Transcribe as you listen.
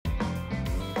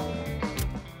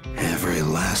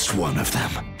last one of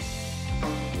them.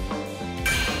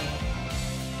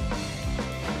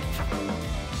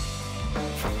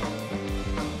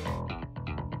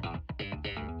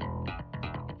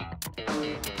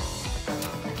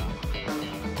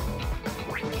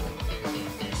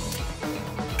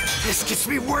 This gets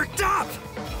me worked up!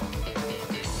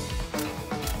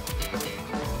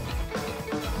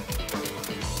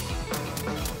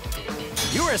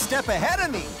 You were a step ahead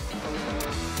of me!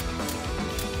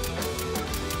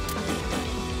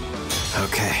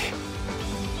 Okay.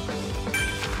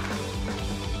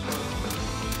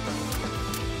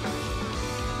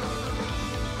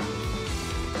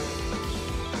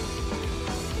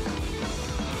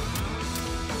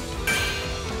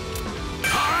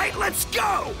 All right, let's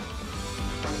go!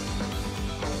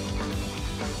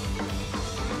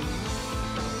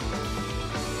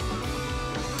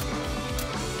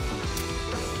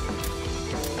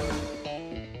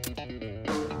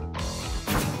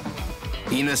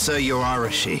 Inasa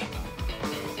Yoarashi.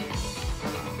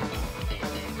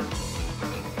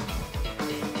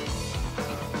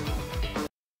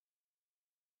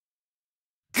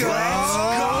 Let's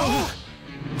go!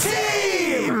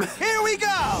 Team! Here we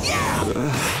go!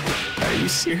 Yeah! Are you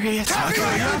serious?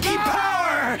 Takoyaki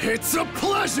power! It's a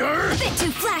pleasure! A bit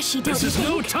too flashy, don't This you is think?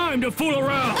 no time to fool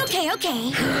around! Okay.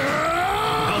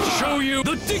 I'll show you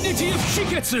the dignity of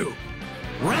Shiketsu!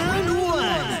 Round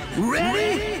one!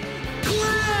 Ready?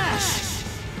 Clash!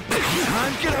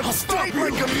 I'm gonna fight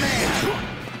like a man!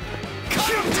 Cut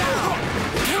him down!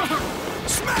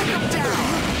 Smack him down!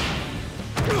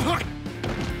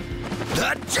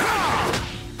 The jaw!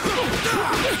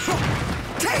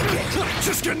 Take it!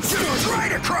 Just try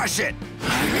to crush it! I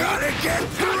gotta get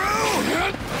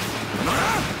through!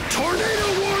 Tornado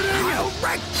warning! I'll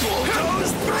wreck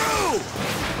bulldoze through!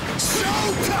 So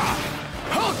tough!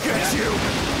 I'll get you!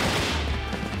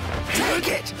 Take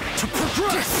it! To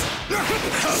progress!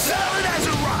 Solid as a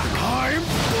rock! I'm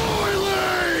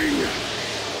boiling!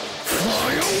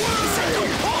 Fly away!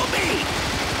 Don't pull me!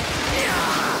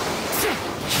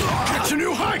 Get to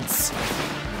new heights!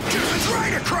 Try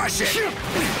to crush it!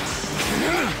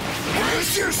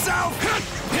 Brace yourself!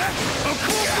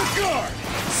 Across the guard!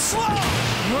 Slow!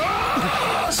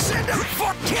 Send him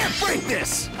fuck! Can't break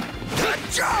this! The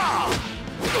jaw!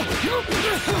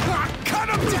 Cut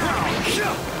him down!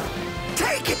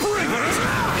 Take it! Bring it!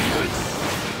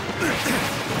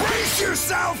 Brace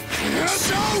yourself!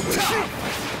 So tough!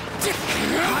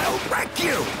 I'll wreck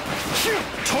you!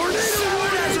 Tornado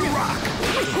Solid as a rock!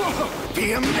 Be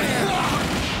a man!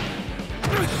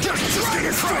 Just try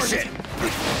to crush it!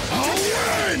 I'll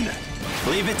win!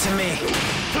 Leave it to me.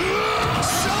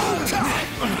 So tough!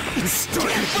 It's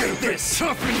starting to get a bit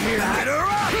tough in here! Batter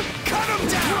up! Cut him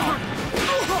down!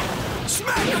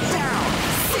 Smack him down!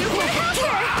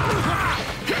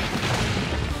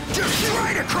 Just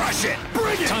try to crush it!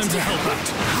 Bring it! Time to help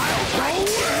out! I'll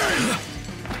win!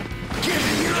 Give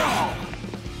it your all!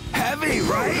 Heavy,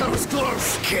 right? That was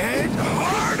close! Kid,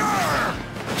 harder!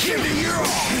 Give it your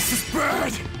all! This is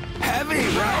bad! Heavy,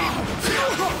 right?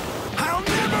 I'll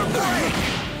never break!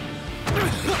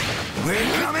 We're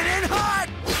coming in hot!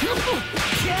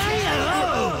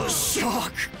 KO!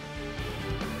 Shock!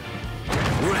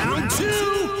 Round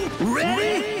two!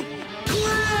 Ready?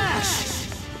 Clash!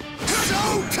 So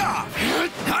tough!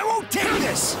 I won't take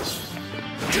this!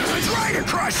 Just try to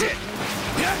crush it!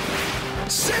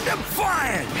 Send him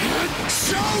flying!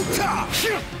 So tough!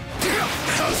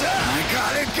 How's that? I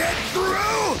gotta get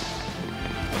through!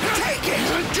 Take it!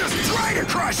 Just try to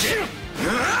crush it!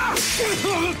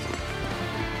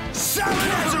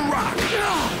 Solid as a rock!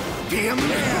 Be a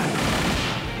man!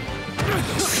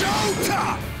 So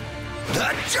tough!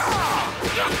 The jaw!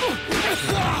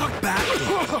 Back!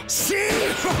 See?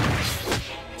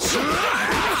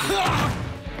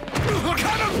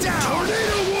 Cut him down!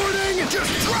 Tornado warning!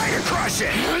 Just try to crush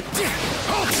it!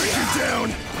 I'll take you down!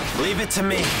 Leave it to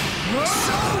me.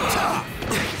 So tough!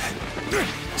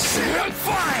 Send him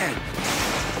flying!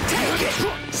 Take it!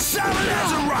 Solid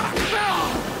as a rock!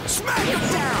 Smack him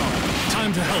down!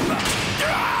 Time to help out!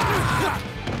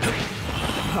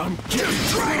 I'm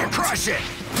Just try to crush it!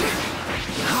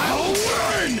 I'll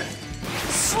win!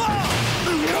 Slow!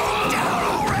 Go down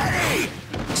already!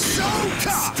 So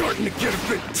tough! Starting to get a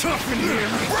bit tough in here!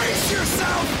 Brace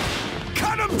yourself!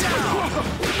 Cut him down!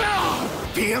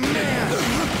 Be a man!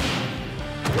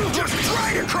 Just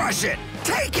try to crush it!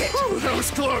 Take it! Ooh, that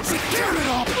was close! Damn it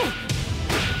all!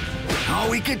 All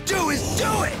we could do is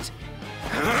do it!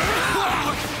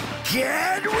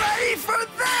 Get ready for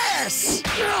this!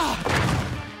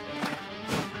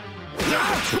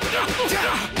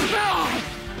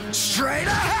 Straight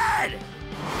ahead!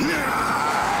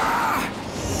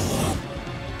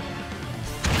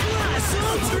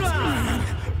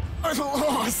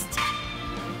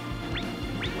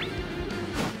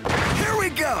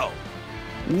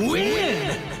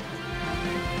 Win!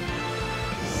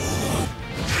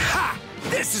 Ha!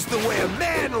 This is the way a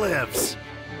man lives!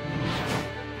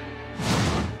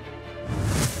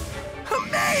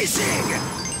 Amazing!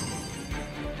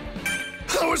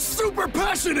 That was super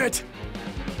passionate!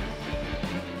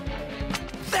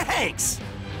 Thanks!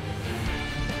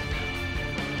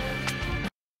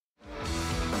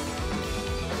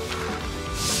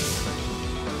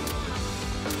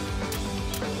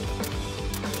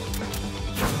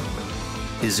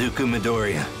 Izuku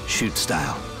Midoriya, shoot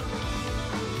style.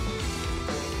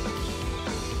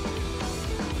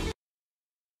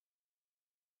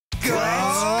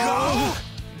 Let's go!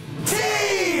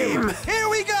 Team! Here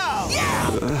we go! Yeah!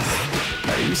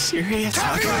 Are you serious?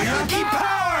 Takoyaki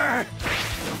power!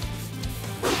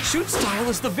 Shoot style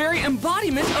is the very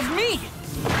embodiment of me!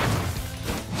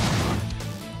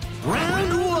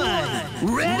 Round one!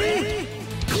 Ready?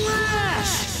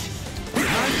 Clash!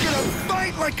 I'm gonna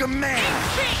fight like a man!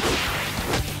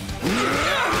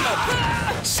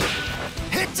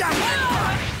 Hit the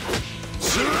headbutt!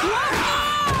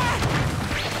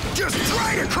 Just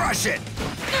try to crush it!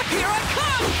 Here I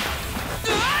come!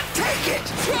 Take it!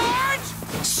 Charge!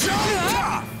 So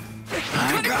tough!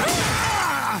 I got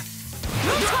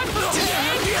No time for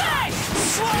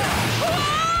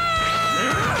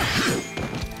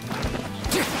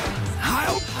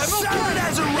I'll sell it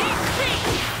as a rock!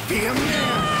 Be a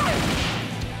man!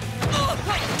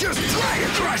 Just try to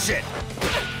crush it!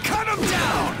 Cut him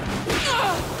down!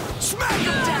 Smack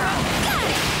him down!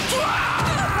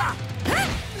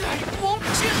 I won't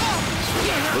give up!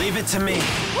 Leave it to me.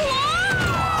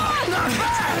 Not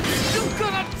bad! I'm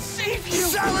gonna save you!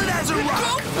 Sell it as a Go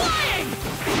rock! flying!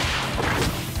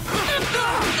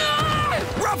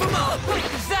 Rough him up!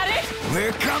 Is that it?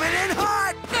 We're coming in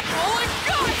hot! That's all I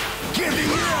got! Give it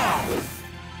your all!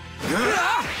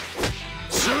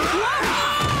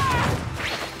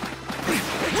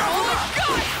 All I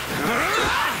got!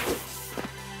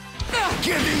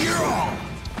 Give it your all!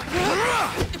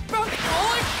 About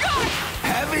all I got!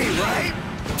 Heavy, right?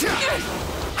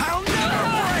 I'll never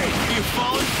break! You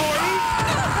falling for me?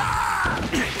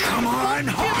 Come on,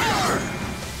 harder!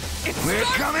 We're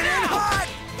coming in hot!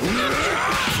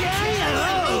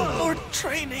 More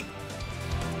training.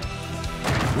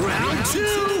 Round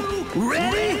two!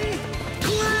 Ready?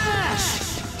 Clash!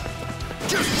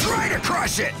 Just try to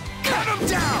crush it! Cut him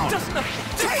down!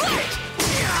 Take it!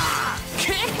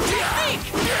 Kick technique!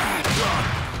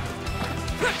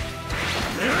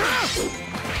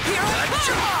 Here I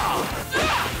come!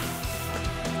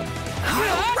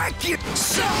 I'll wreck you!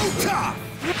 So tough!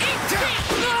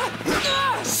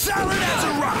 Solid as a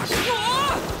rock!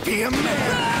 Be a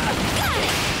man!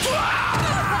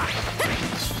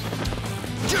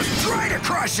 Just try to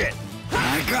crush it!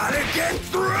 I gotta get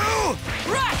through!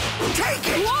 Right! Take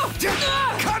it!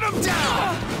 Cut him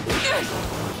down!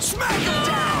 Smack him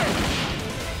down!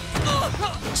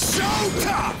 So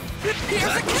tough! Here's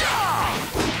a jaw!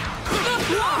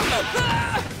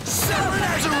 Solid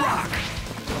as a rock!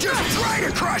 Just try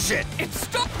to crush it! It's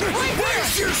stuck right here!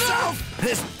 Brace yourself!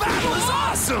 This battle is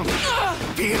awesome!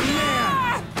 Be a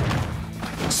man!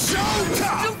 So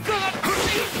tough!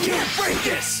 Can't break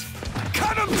this!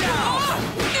 Cut him down!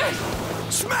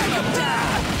 Smack him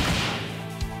down!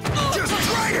 Just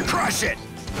try to crush it!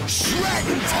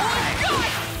 Shredding time!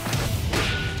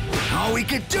 All we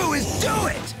can do is do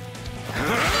it!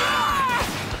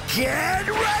 Get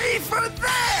ready for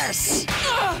this!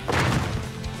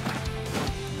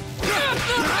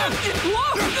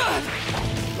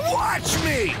 Watch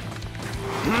me!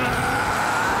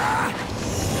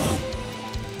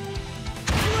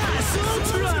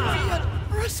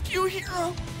 Rescue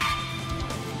hero!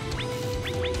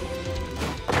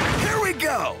 Here we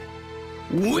go!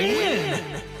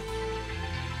 Win!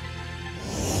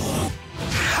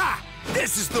 Ha!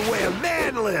 This is the way a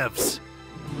man lives!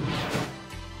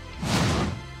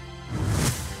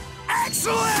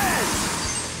 Excellent!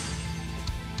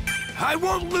 I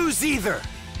won't lose either!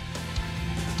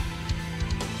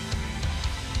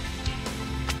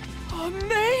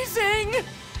 Amazing!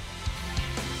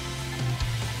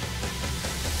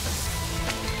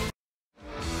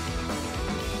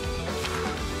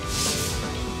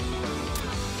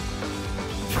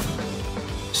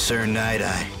 Sir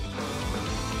Night-Eye.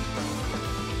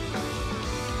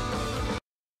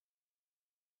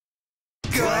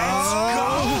 Let's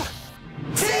go!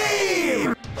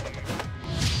 Team!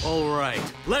 All right,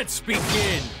 let's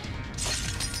begin.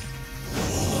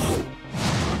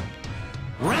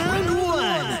 Round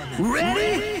one!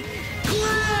 Ready?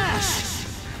 Clash!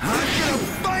 I'm gonna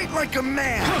fight like a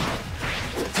man!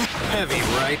 Heavy,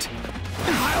 right?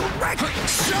 I'll wreck it.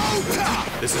 So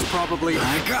tough. This is probably...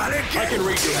 I gotta get... I can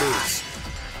read your moves.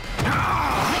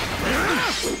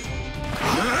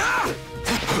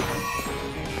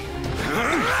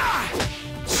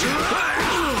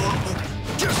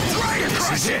 Just try to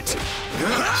crush it.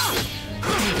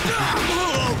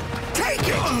 Take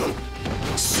it.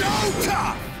 So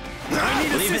tough.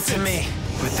 Leave it to me.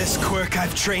 With this quirk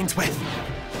I've trained with.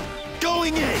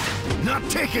 Going in. Not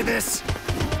taking this.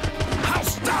 I'll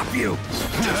stop you.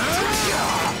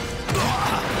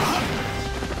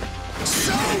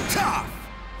 So tough.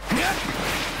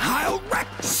 I'll wreck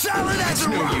solid as a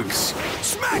rock. Use.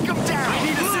 Smack him down. I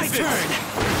need My assistance. turn.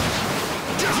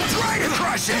 Just try to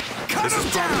crush it. Cut him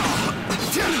down.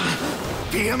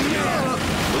 Be a man.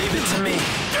 Leave it to me.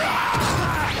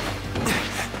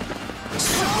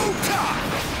 So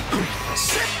tough.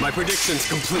 Sit. My prediction's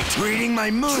complete. Reading my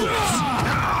moves.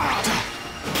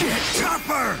 Get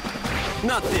tougher.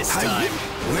 Not this time.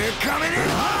 We're coming in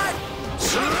hot.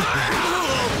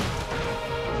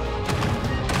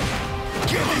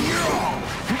 Give it your all.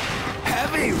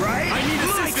 Heavy, right? I need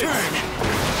assistance.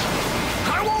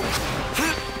 I won't.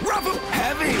 Rough him.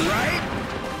 Heavy, right?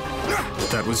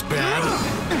 That was bad.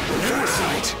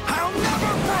 Foresight. I'll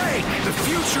never break. The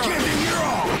future. Give it your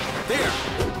all. There.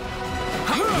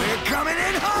 We're coming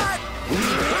in hot.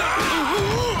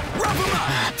 Rough him up.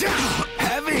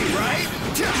 Heavy, right?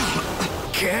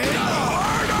 Get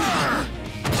harder.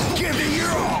 Give it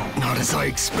your all. Not as I We're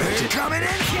expected. coming in.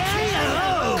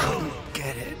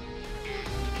 Get it.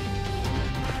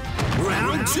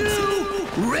 Round two.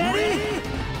 Ready?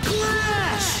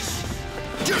 Clash!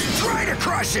 Just try to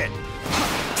crush it.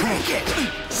 Take it.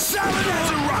 Solid as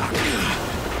a rock.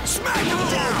 Smack him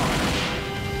down.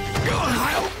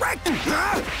 I'll wreck.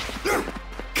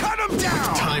 Cut him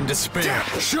down. Time to spare.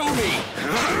 Show me.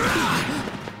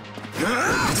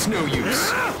 It's no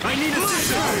use. I need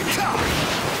assistance.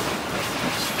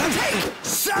 Take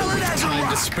solid as a Time to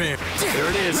rock. spare. There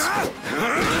it is.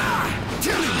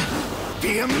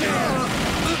 Be a man.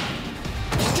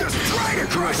 Just try to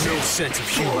crush No it. sense of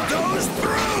humor. Those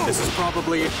through. This is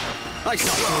probably... I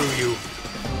saw through you.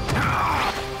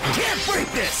 Can't break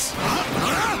this.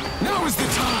 Now is the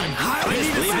time.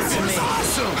 Leave it to me.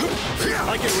 Awesome.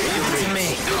 I can read your Leave it to moves. me.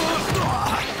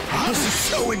 This is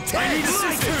so intense. I need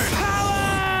assistance.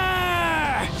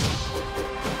 Power!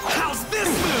 How's this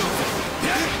move?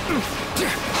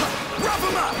 Rough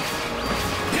him up.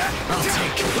 I'll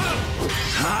take it.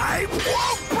 I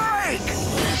won't break.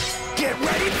 Get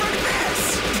ready for this.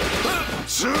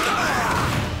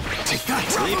 Take that.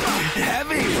 Rough him up.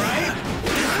 Heavy, right?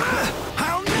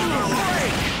 I'll never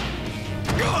break.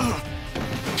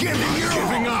 Give me your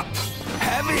Giving all. up.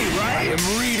 Heavy, I right? am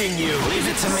reading you. Leave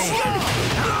it to me.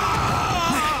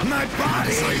 My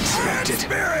body As I expected. and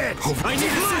spirit. I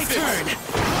need assistance.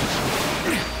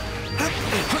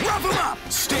 Rough him up.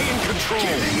 Stay in control. Give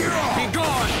it your all. Be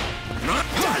gone.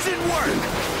 Doesn't work.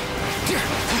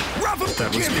 Rough him. That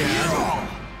was Give me bad. your all.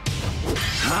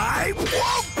 I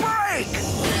won't break.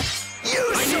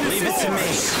 Use some Leave it to me.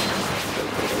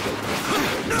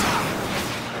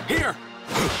 Here.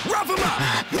 Rough him up.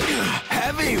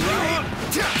 Heavy, right?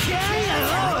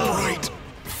 Bright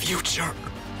future.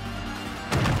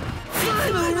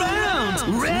 Final round!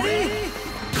 Ready?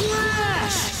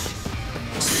 Clash!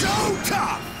 So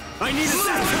tough. I need Solid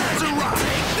as assistance. a rock.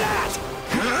 Take that.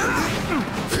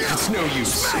 It's no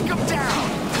use. Smack him down.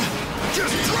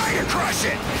 Just try to crush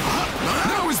it.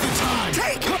 Now is the time.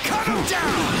 Take him. Cut him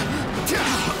down.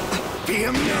 Be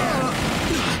a man.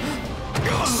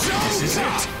 So This is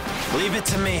tough. it. Leave it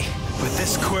to me. With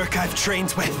this quirk I've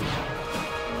trained with.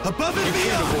 Above and You can't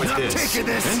beyond. avoid Not this. taking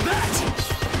this. And that.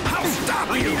 I'll stop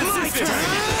I you. need My assistance. turn.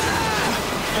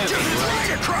 Just try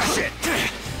to crush it.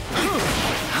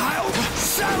 I'll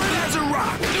solid as a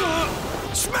rock.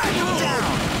 Smack him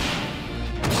down.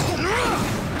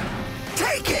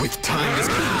 Take it. With time to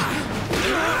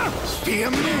spare. Be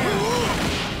a man.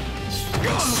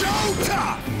 So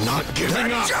tough. Not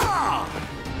giving up. Jaw.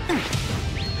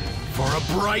 For a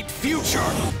bright future.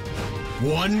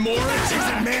 One more Is it,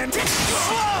 attack. man? Get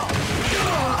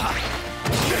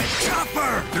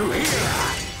tougher. Through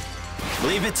here.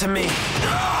 Leave it to me.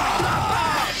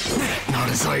 Not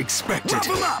as I expected. Rough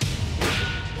him up.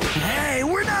 Hey,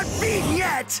 we're not beaten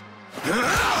yet.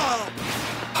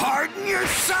 Harden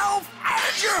yourself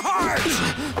and your heart.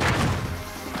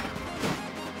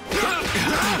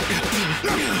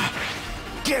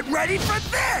 Get ready for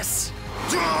this.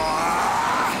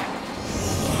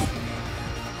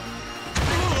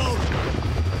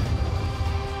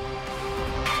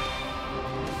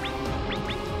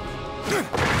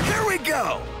 Here we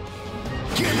go.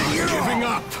 Give it your Giving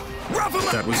all. up. Rough him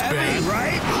That was heavy, bad.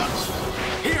 Right?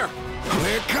 Here,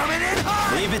 we're coming in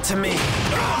hot. Leave it to me.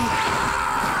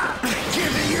 Give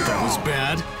it your all. That was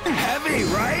bad. Heavy,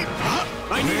 right?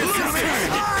 I need we're coming in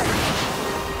hot.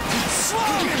 Slow.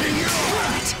 Give it your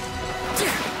all.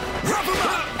 Rub him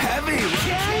up. Heavy.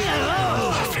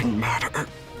 Nothing matter.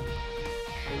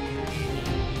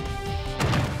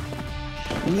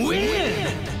 Win!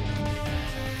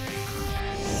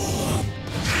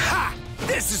 Ha!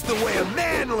 This is the way a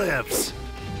man lives!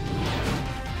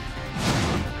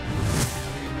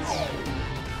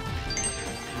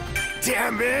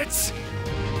 Damn it!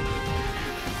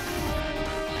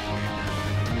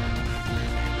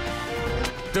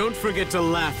 Don't forget to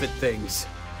laugh at things.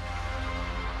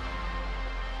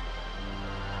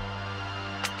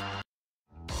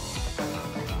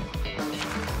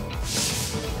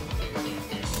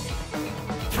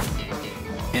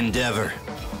 Endeavor.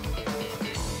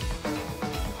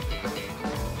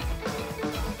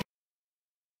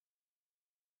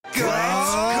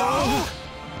 Let's go!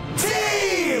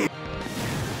 Team!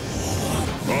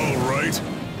 All right,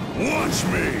 watch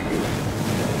me.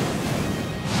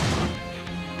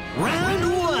 Round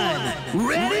one.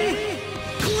 Ready?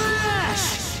 Clash!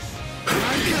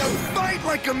 I'm gonna fight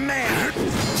like a man!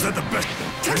 Is that the best?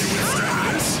 Can you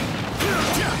withstand this?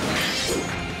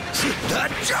 The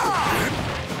job!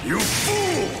 You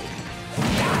fool!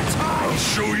 That's high! I'll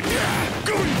show you that.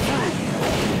 Going through.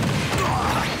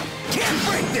 Can't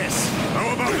break this! How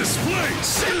about this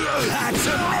place? That's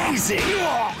amazing!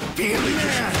 Be a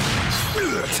man!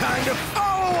 Time to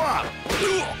follow up!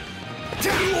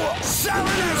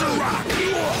 Solid as a rock!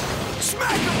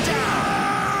 Smack him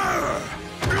down!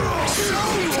 So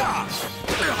tough!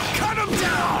 Cut him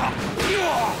down!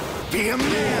 Be a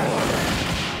man!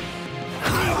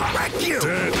 I'll wreck you!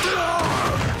 Dead.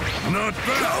 Not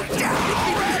bad. Go down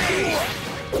already!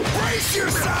 Brace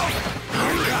yourself!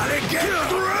 You gotta get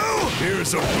through!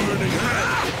 Here's a burning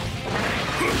head.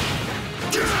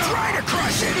 Just try to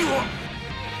crush it!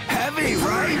 Heavy,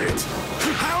 right?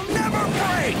 I'll never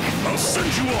break! I'll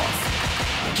send you off.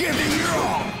 Give it your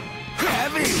all!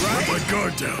 Heavy, Let right? my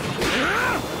guard down.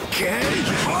 Get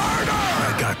harder!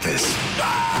 I got this.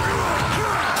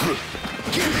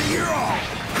 Give it your all!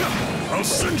 I'll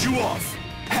send you off.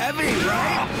 Heavy,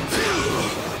 right?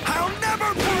 I'll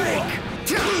never break!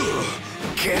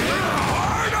 Get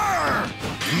harder!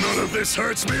 None of this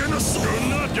hurts me in the... You're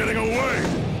not getting away.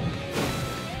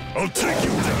 I'll take you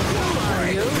down.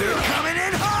 They're coming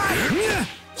in hot!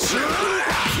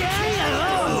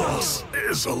 Loss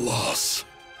is a loss.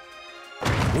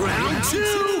 Round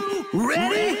two.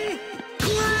 Ready?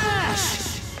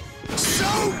 Clash!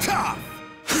 So tough!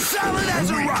 Solid as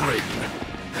a rock!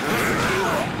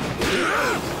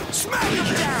 Smack him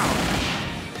down!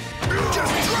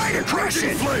 Just try to crush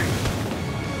it! Flame.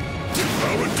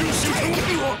 I'll reduce you to...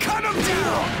 Cut him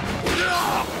down!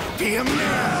 Be a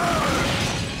man!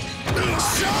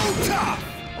 So tough!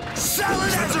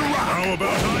 Solid as a rock! How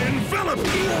about I envelop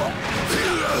you?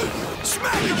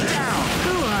 Smack him down!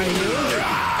 Who are you?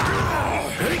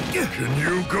 Can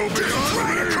you go beyond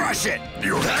Try to me? crush it!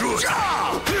 You're good.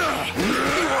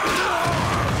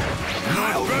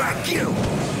 I'll wreck you!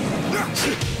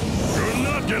 You're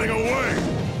not getting away.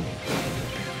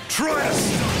 Try to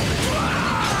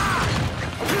stop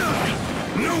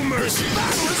it. No mercy. This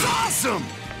battle is awesome!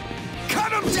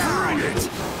 Cut him down!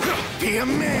 Be a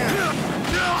man!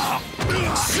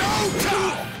 So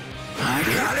tough! I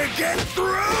gotta get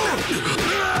through!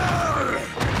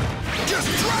 Just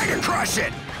try to crush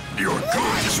it! You're good.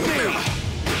 Watch me!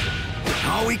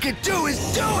 All we could do is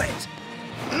do it!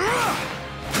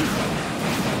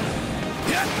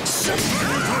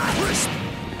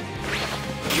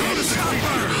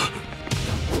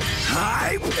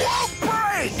 I won't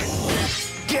break!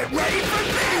 Get ready for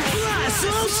this! Blast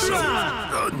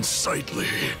Ultra! Unsightly.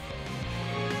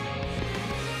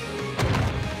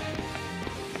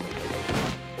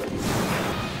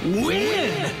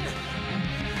 Win!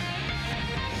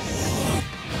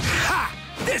 Ha!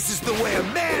 This is the way a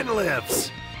man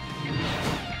lives!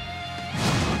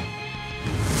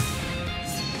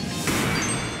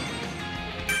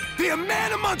 Be a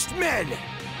man amongst men!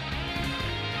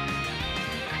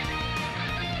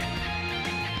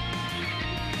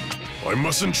 I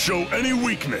mustn't show any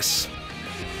weakness.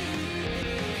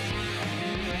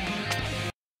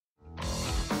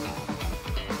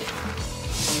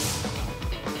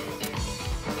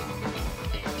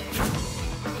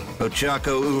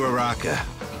 Ochako Uraraka.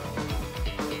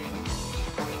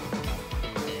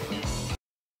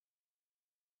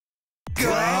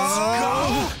 Let's go!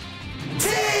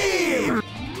 Team!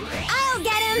 I'll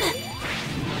get him!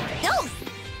 Oh!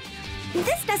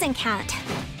 This doesn't doesn't count.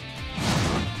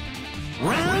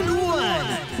 Round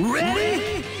one.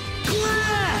 Ready?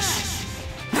 Clash!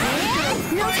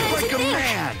 No Fight time like to a think.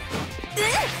 man!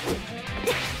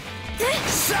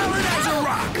 Solid as a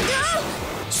rock!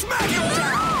 Smack him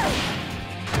down!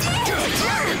 Just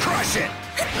try to crush it!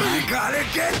 I gotta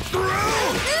get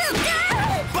through!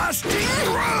 Busting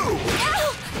through!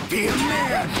 Be a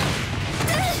man!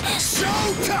 So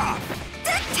tough!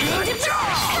 Time to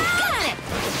got it!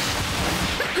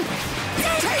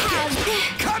 Take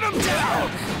it! Cut him down!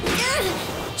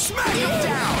 Smack him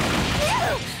down!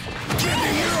 Give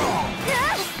me your all!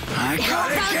 I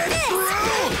gotta get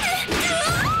through!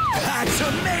 That's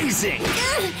amazing!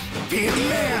 Be a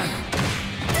man!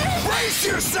 Brace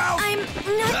yourself! I'm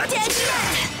not dead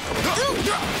yet!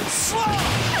 Slow!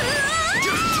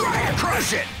 Just try to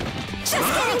crush it! Just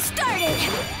getting started!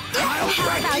 I'll How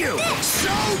break about you! this? So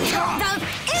How tough! about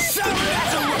Solid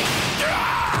as a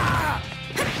rock!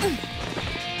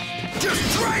 Just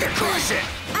try to crush it!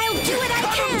 I'll do what I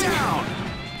Cut him can! down!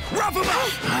 Rough him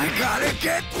up! I gotta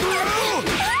get through!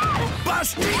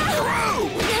 Busting through!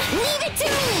 Leave it to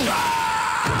me!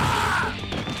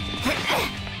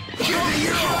 Give me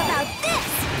your How all! about this?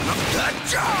 The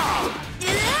job!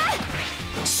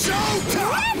 So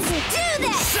tough! Let's do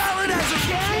this! Solid as a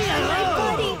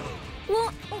Buddy!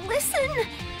 Well, listen...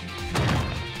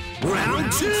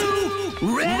 Round two.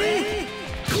 Ready?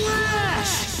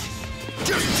 Clash!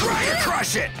 Just try to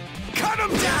crush it! Cut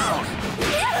him down!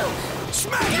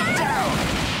 Smack him down!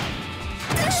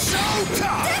 So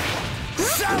tough!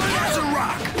 Solid as a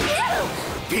rock!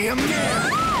 Be a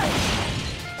man!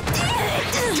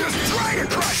 Just try to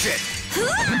crush it!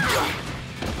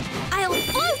 I'll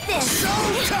float this! So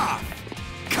tough!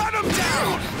 Cut him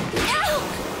down!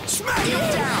 Smack him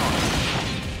down!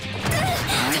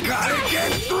 I gotta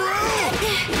get through!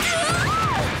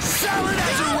 Solid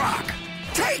as a rock!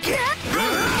 Take it!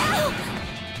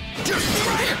 Just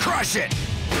try to crush it!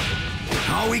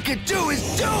 All we could do is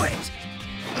do it!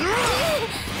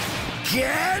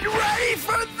 Get ready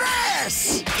for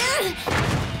this!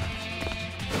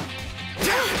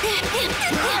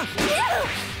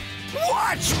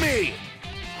 Watch me!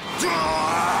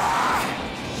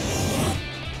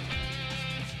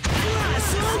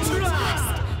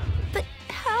 But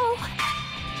how...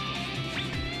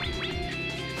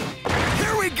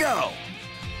 Here we go!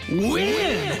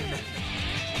 Win!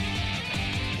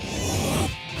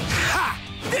 Ha!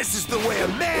 This is the way a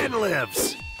man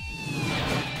lives!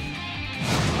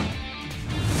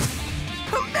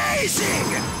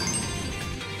 Amazing!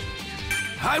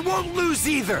 I won't lose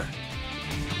either!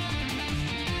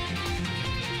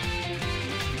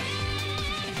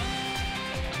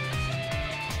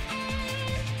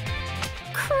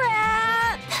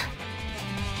 Crap!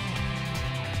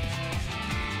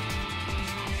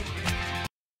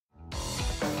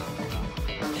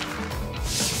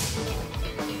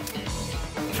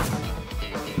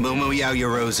 Momo Yao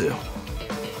Yorozu.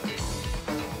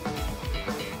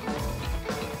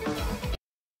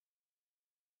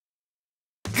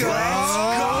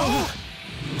 Go!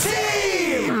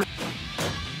 Team!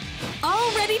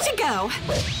 All ready to go.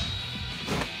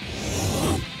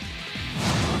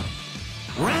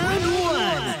 Round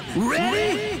one.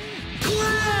 Ready?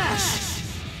 Clash!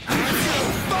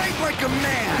 Fight like a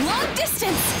man! Long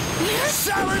distance.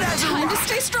 Solid as a Time to rock!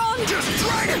 stay strong. Just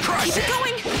try to crush Keep it! it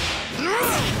going.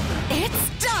 It's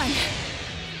done.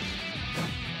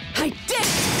 I did it.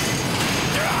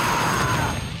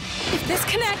 If this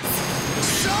connects,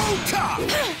 So tough!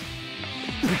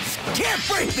 Can't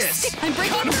break this! I'm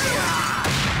breaking through.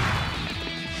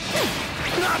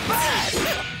 Not bad!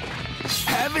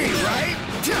 Heavy, right?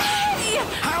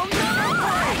 I'll never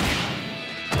break!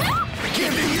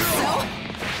 Give me your all!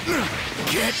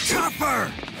 Get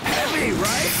tougher! Heavy,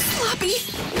 right? Floppy.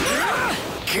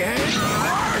 Get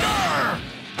harder!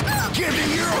 Give me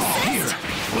your all! Here,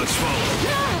 let's follow.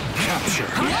 Capture.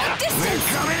 Long We're distance.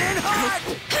 coming in hot!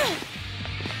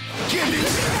 Give me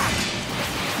that!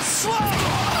 Slow!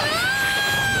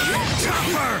 Get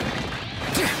tougher!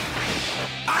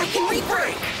 I won't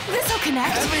break! This'll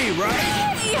connect. Heavy, right?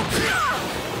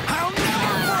 I'll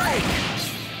never break!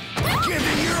 Give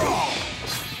me your all!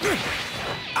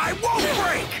 I won't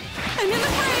break! I'm in the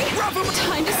fray. Rough 'em.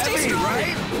 Time to stay Heavy, strong.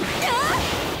 right?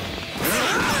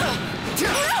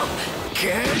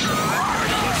 Get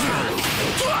harder!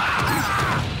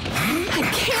 I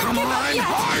can't Come give up on, yet.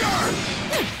 harder!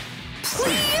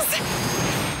 Please.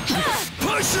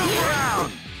 Push him around!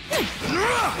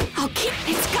 I'll keep.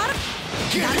 It's gotta.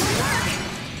 Get That'll work.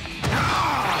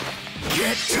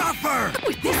 Get tougher!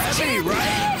 With this Heavy, jam.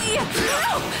 right? Hey.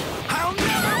 I'll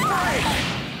never break!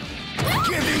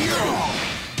 Give me your all!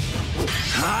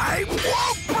 I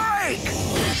won't break!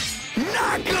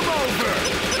 Knock him over!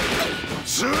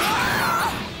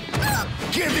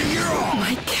 Give it your all!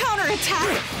 My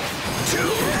counterattack! To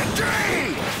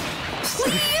victory!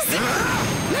 Please!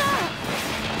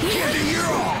 Give it your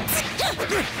all!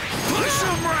 Push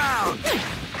him round!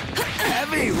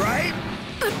 Heavy, right?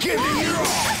 Give it your all!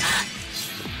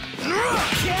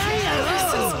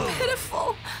 This is pitiful.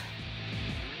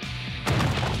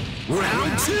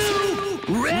 Round 2!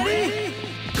 Ready?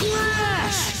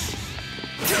 Clash!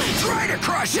 Try to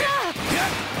crush it!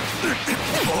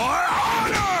 For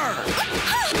honor!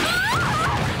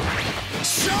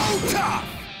 So tough!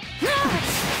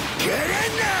 Get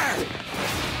in there!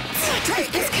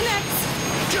 Take it! Connects!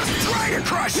 Just try to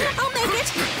crush it! I'll make it!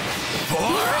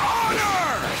 For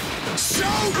honor! So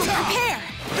tough! Prepare!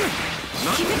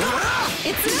 Keep it going!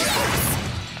 It's nice!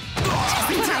 Just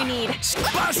what I need!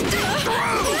 Busting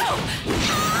through!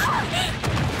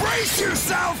 Brace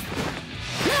yourself!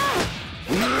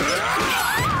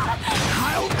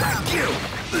 I'll wreck you!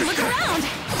 Look around!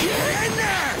 Get in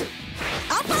there!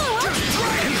 I'll follow up! Just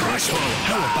try to crush me!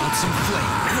 How about some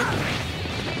flame?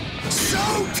 So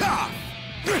tough!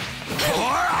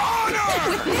 For honor!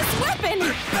 With this weapon!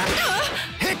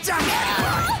 Hit the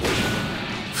headbutt!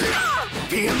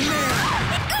 Be a man!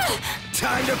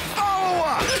 Time to follow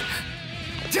up!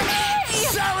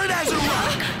 Solid as a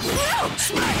rock!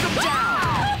 Smack him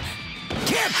down!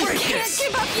 Can't break this!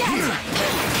 Can't give up yet!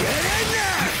 Get in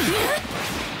there!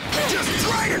 Just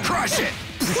try to crush it!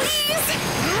 Please!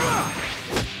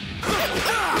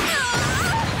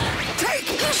 Take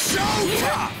it! So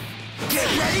tough! Get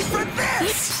ready for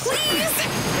this! Please!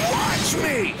 Watch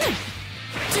me!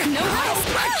 No I'll rest!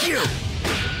 wreck you!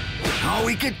 All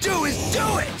we can do is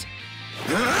do it!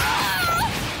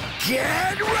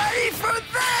 Get ready for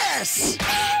this!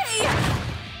 Hey!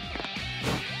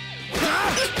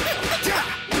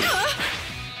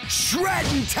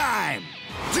 Shredding time!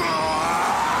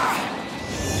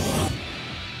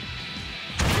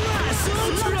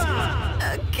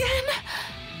 Again?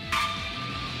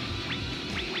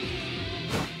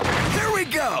 Here we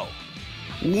go!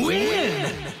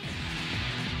 Win!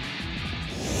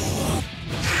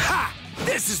 Ha!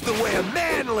 This is the way a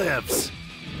man lives!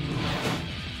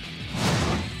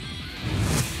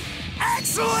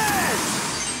 Excellent!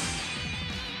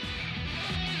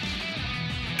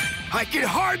 I can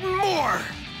harden more!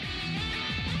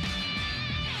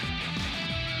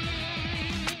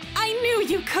 I knew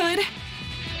you could!